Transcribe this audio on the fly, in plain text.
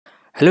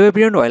Hello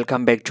everyone,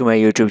 welcome back to my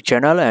YouTube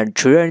channel, and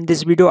today in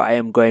this video I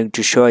am going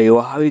to show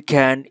you how you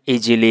can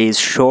easily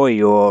show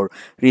your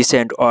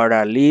recent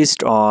order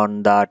list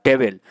on the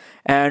table.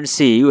 And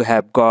see, you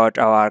have got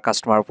our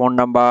customer phone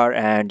number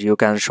and you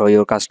can show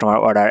your customer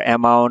order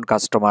amount,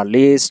 customer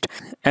list,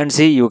 and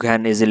see, you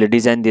can easily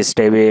design this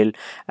table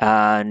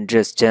and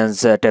just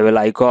change the table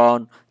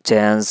icon,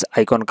 change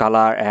icon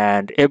color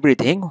and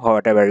everything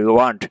whatever you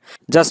want.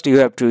 Just you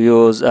have to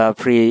use a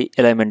free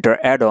Elementor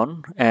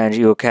add-on and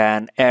you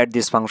can add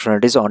these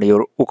functionalities on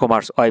your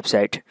WooCommerce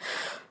website.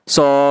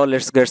 So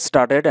let's get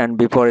started, and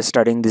before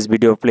starting this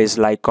video, please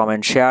like,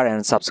 comment, share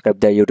and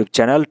subscribe the YouTube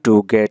channel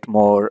to get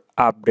more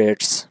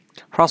updates.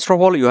 First of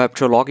all, you have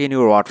to log in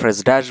your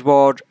WordPress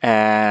dashboard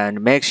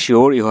and make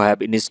sure you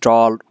have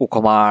installed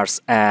WooCommerce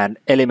and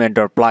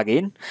Elementor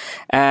plugin,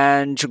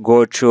 and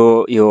go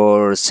to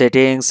your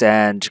settings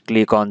and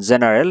click on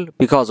general,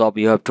 because of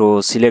you have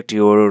to select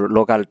your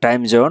local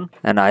time zone,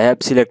 and I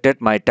have selected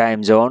my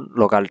time zone,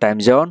 local time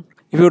zone.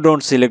 If you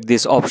don't select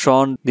this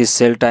option, this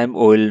cell time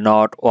will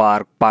not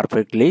work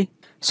perfectly.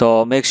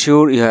 So make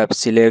sure you have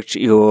select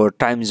your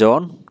time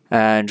zone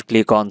and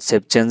click on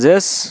save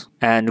changes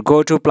and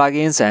go to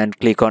plugins and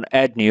click on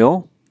add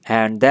new,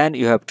 and then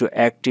you have to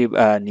active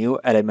a new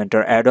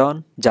Elementor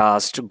add-on.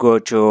 Just go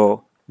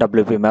to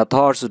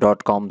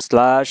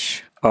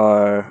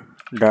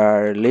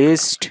wpmethods.com/order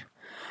list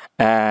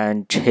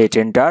and hit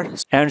enter,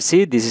 and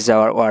see, this is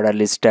our order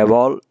list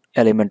table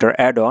Elementor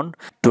add-on.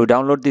 To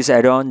download this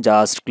add-on,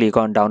 just click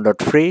on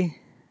download free,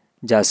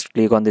 just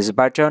click on this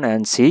button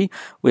and see,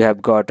 we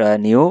have got a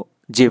new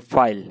zip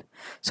file.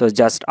 So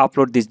just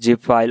upload this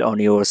zip file on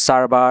your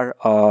server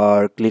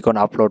or click on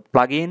upload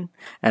plugin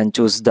and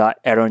choose the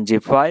add-on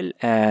zip file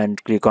and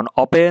click on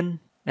open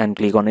and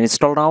click on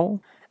install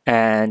now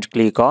and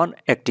click on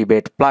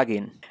activate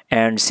plugin,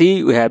 and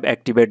see, we have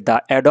activated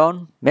the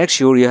add-on. Make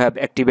sure you have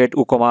activate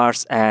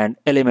WooCommerce and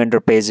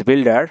Elementor page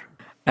builder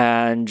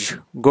and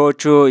go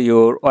to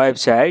your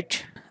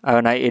website.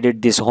 When I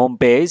edit this home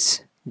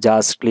page,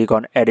 just click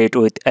on edit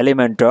with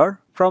Elementor.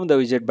 From the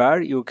widget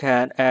bar, you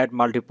can add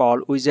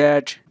multiple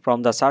widgets.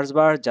 From the search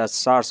bar, just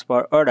search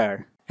for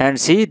order, and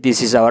see,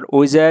 this is our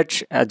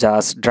widget.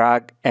 Just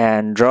drag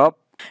and drop,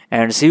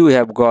 and see, we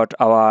have got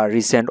our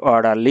recent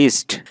order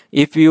list.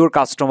 If your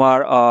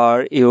customer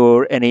or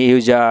any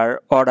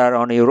user order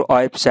on your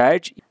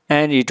website,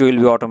 and it will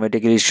be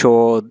automatically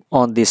shown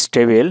on this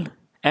table.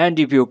 And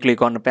if you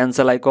click on the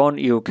pencil icon,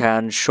 you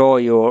can show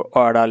your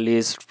order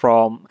list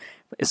from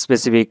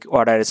specific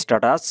order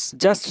status.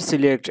 Just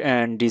select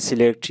and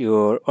deselect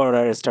your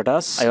order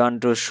status. I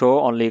want to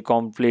show only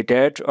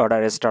completed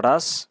order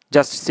status.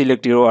 Just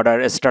select your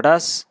order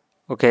status,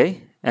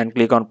 okay, and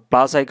click on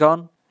plus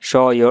icon,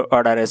 show your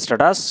order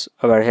status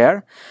over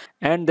here.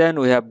 And then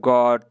we have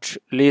got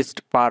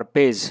list per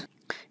page.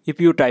 If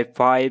you type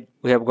 5,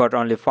 we have got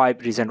only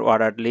 5 recent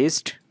ordered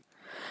list.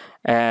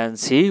 And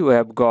see, we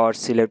have got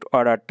select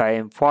order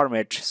time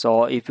format.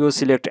 So if you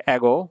select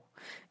ago,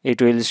 it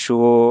will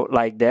show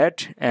like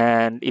that,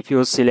 and if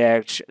you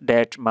select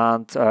that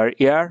month or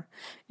year,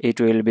 it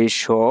will be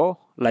show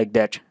like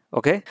that.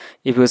 Okay,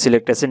 if you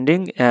select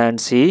ascending and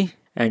see,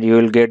 and you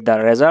will get the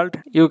result.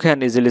 You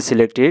can easily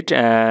select it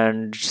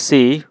and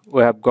see,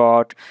 we have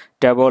got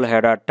table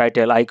header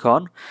title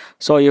icon.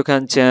 So you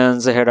can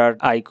change the header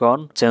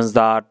icon, change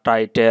the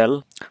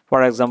title.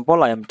 For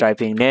example, I am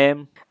typing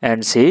name,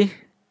 and see,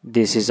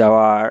 this is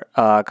our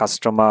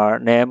customer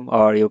name,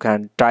 or you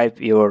can type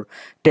your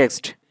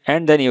text,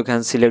 and then you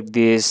can select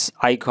this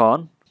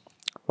icon.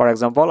 For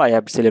example, I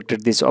have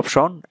selected this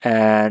option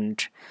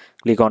and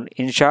click on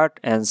insert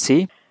and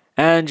see,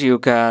 and you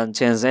can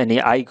change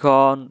any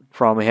icon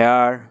from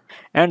here,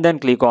 and then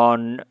click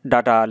on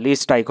data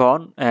list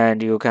icon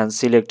and you can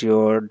select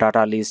your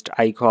data list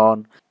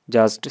icon.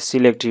 Just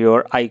select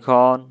your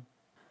icon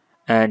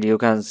and you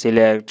can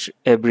select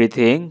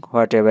everything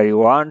whatever you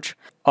want,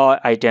 or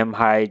item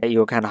hide,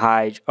 you can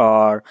hide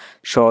or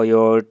show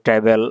your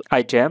table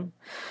item.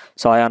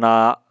 So I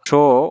wanna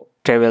show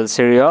table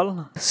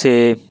serial.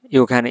 See,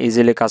 you can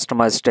easily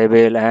customize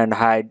table and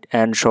hide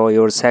and show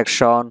your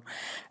section,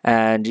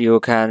 and you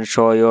can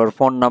show your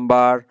phone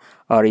number,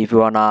 or if you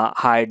wanna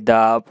hide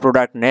the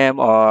product name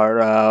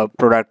or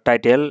product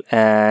title,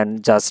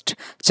 and just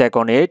check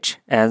on it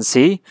and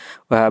see,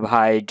 we have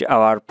hide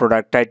our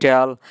product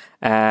title.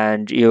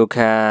 And you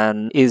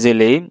can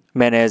easily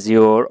manage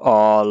your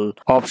all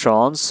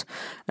options.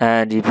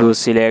 And if you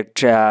select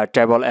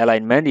table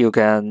alignment, you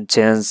can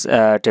change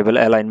table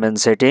alignment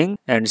setting,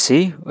 and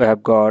see, we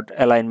have got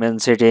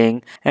alignment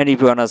setting. And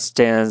if you want to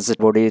change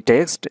body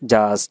text,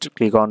 just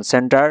click on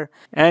center.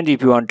 And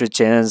if you want to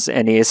change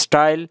any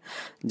style,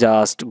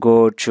 just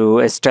go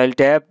to style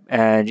tab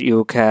and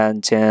you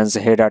can change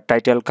header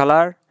title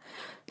color.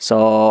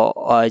 So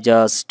I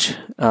just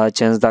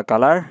change the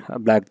color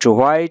black to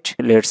white.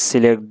 Let's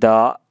select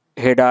the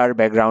header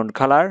background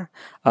color.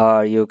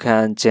 You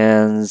can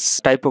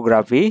change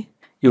typography.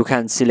 You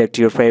can select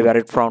your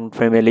favorite font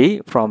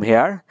family from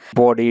here.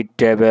 Body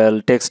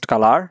table text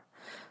color.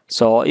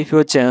 So if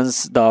you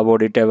change the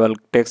body table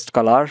text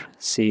color,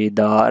 see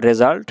the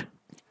result.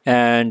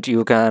 And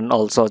you can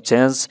also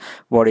change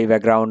body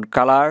background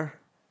color,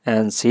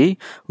 and see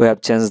we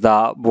have changed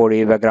the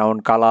body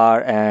background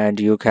color. And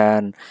you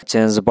can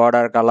change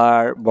border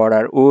color,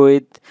 border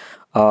width,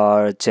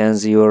 or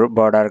change your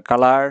border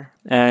color.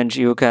 And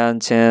you can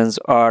change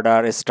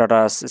order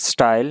status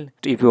style.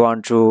 If you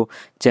want to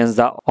change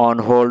the on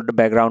hold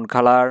background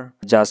color,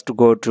 just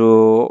go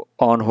to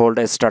on hold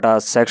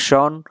status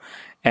section,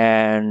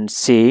 and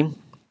see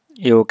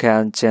you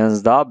can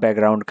change the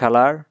background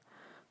color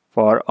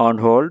for on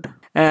hold.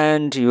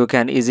 And you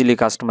can easily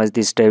customize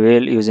this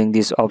table using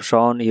this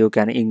option. You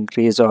can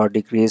increase or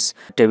decrease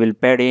table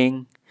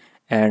padding,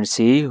 and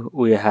see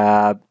we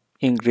have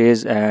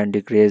increase and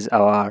decrease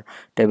our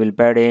table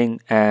padding.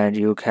 And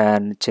you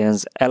can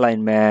change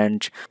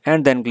alignment,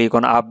 and then click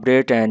on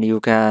update, and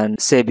you can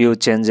save your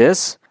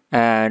changes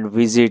and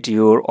visit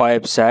your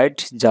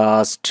website.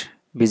 Just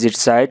visit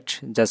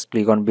site, just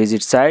click on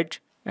visit site,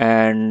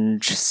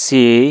 and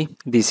see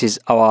this is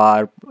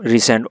our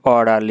recent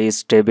order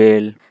list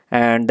table.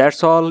 And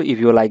that's all. If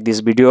you like this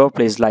video,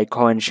 please like,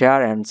 comment,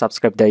 share, and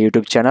subscribe the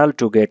YouTube channel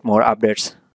to get more updates.